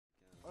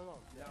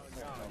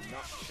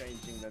not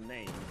changing the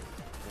name.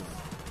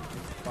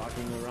 He's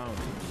bugging around in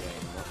the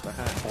game. What the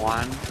heck?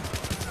 One.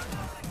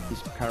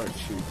 He's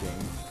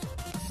parachuting.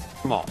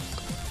 Small.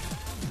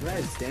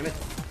 Res, damn it.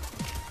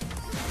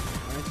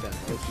 Alright then,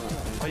 it's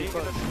not. Are you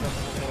gonna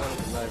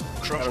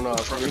I don't know,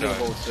 I'm reading the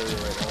whole server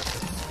right now.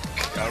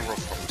 I'll roll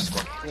from the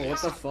squad. Whoa, what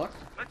the fuck?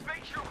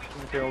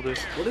 kill this?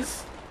 What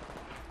is...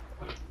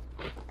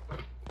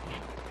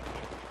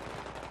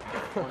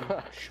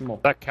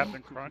 Schmop. That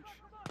Captain Crunch?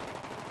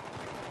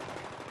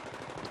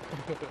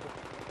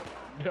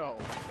 No.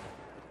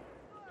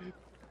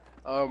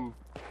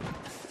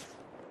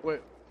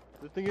 Wait.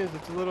 The thing is,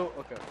 it's a little...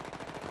 Okay.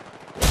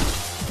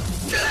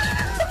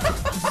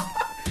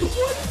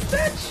 What is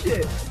that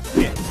shit?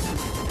 Hey,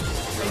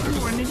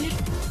 you an idiot?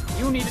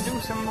 You need to do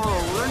some more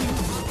learning.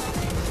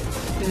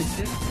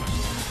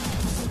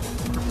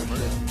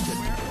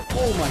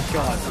 Oh my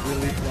god,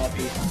 really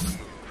floppy.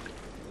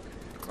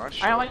 Nice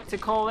I shot. like to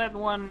call that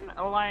one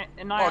Oh,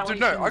 annihilation dude,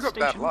 no, I got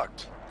bad station. luck.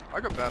 I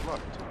got bad luck.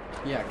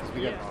 Yeah, because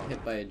we got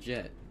hit by a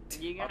jet.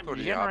 You I got thought a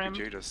he jet ram.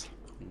 RPG'd us.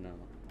 No.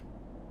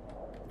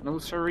 No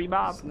sirree,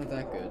 Bob. It's not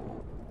that good.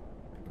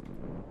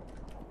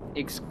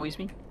 Excuse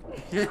me?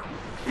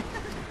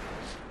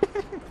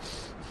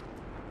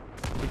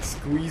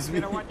 Squeeze You me.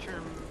 gotta watch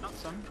your mouth,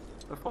 son,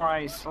 before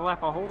I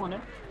slap a hole in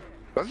it.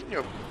 Doesn't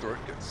your throat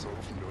get sore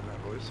from doing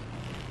that, boys?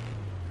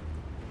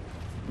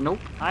 Nope,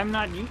 I'm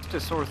not used to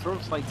sore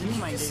throats like you,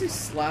 my Just dude.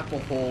 slap a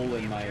hole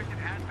in my...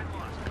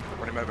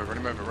 Run him over, run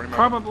him over, run him over.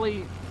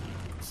 Probably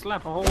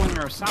slap a hole in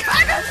your sock.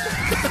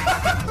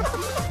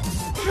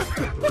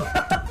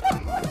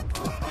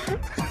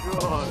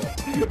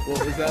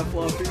 What was that,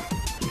 Floppy?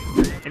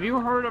 Have you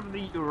heard of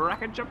the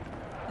rocket jump,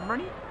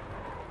 Bernie?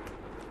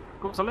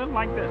 Goes a little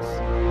like this.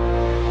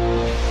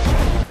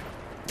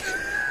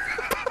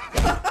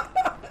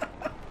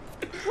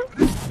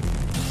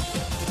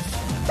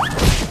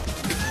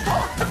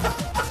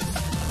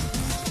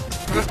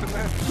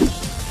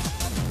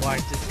 Why?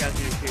 This guy's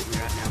gonna shoot me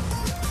right now.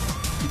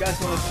 You guys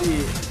want to see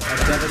a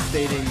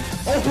devastating...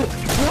 Oh!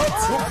 What?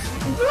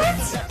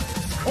 What?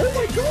 Oh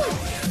my god!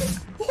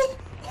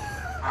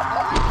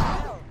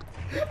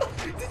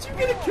 Did you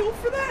get a kill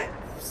for that?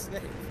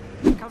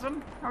 Cousin,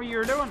 how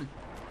you doing?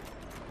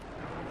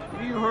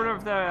 Have you heard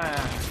of the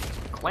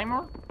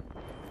Claymore?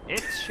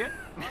 It's shit.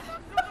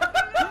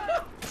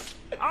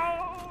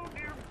 Oh,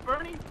 dear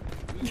Bernie.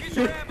 Use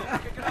your ammo.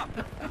 Pick it up.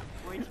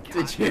 Wait,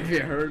 Did you have you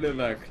heard of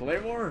the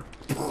Claymore?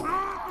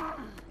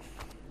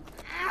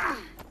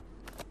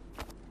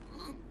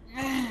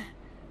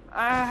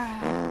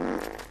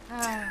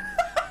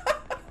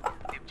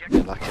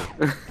 You're lucky.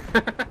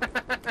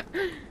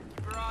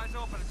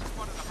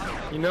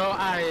 You know,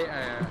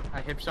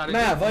 I hip shotted.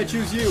 Mav, I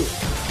choose you!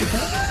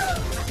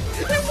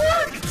 It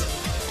worked!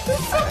 It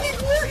fucking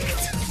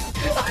worked!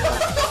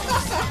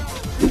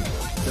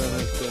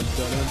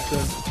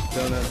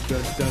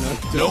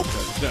 Nope.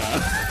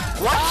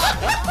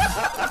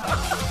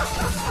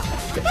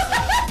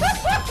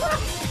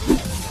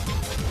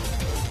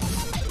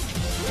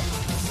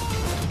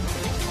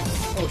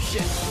 Oh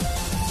shit!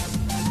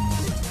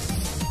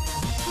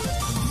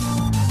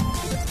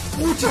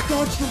 Oh, just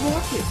dodged the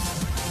rocket!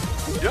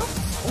 Yep.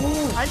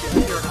 Oh! I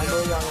didn't hear it.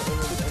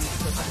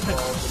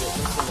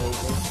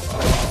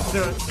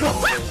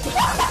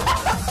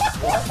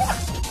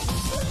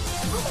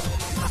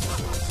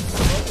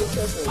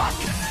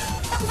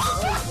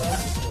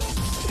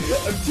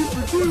 I'm 2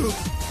 for 2!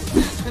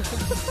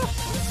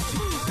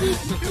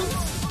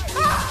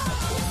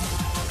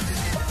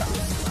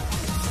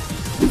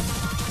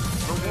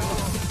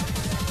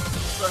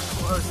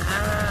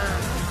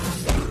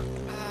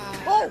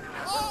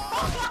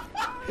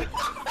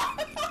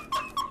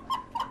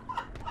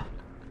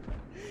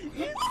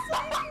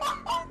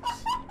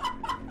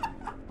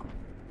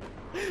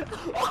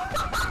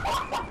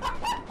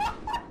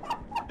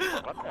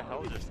 What the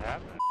hell just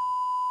happened?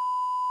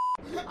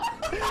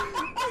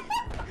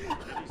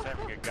 He's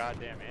having a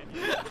goddamn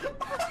aneurysm.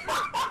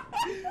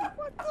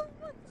 What the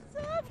fuck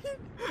just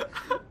happened?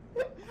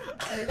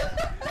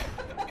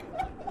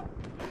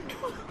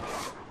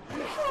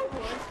 Oh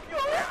my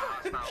god!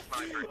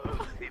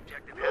 The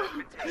objective has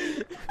been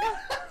taken.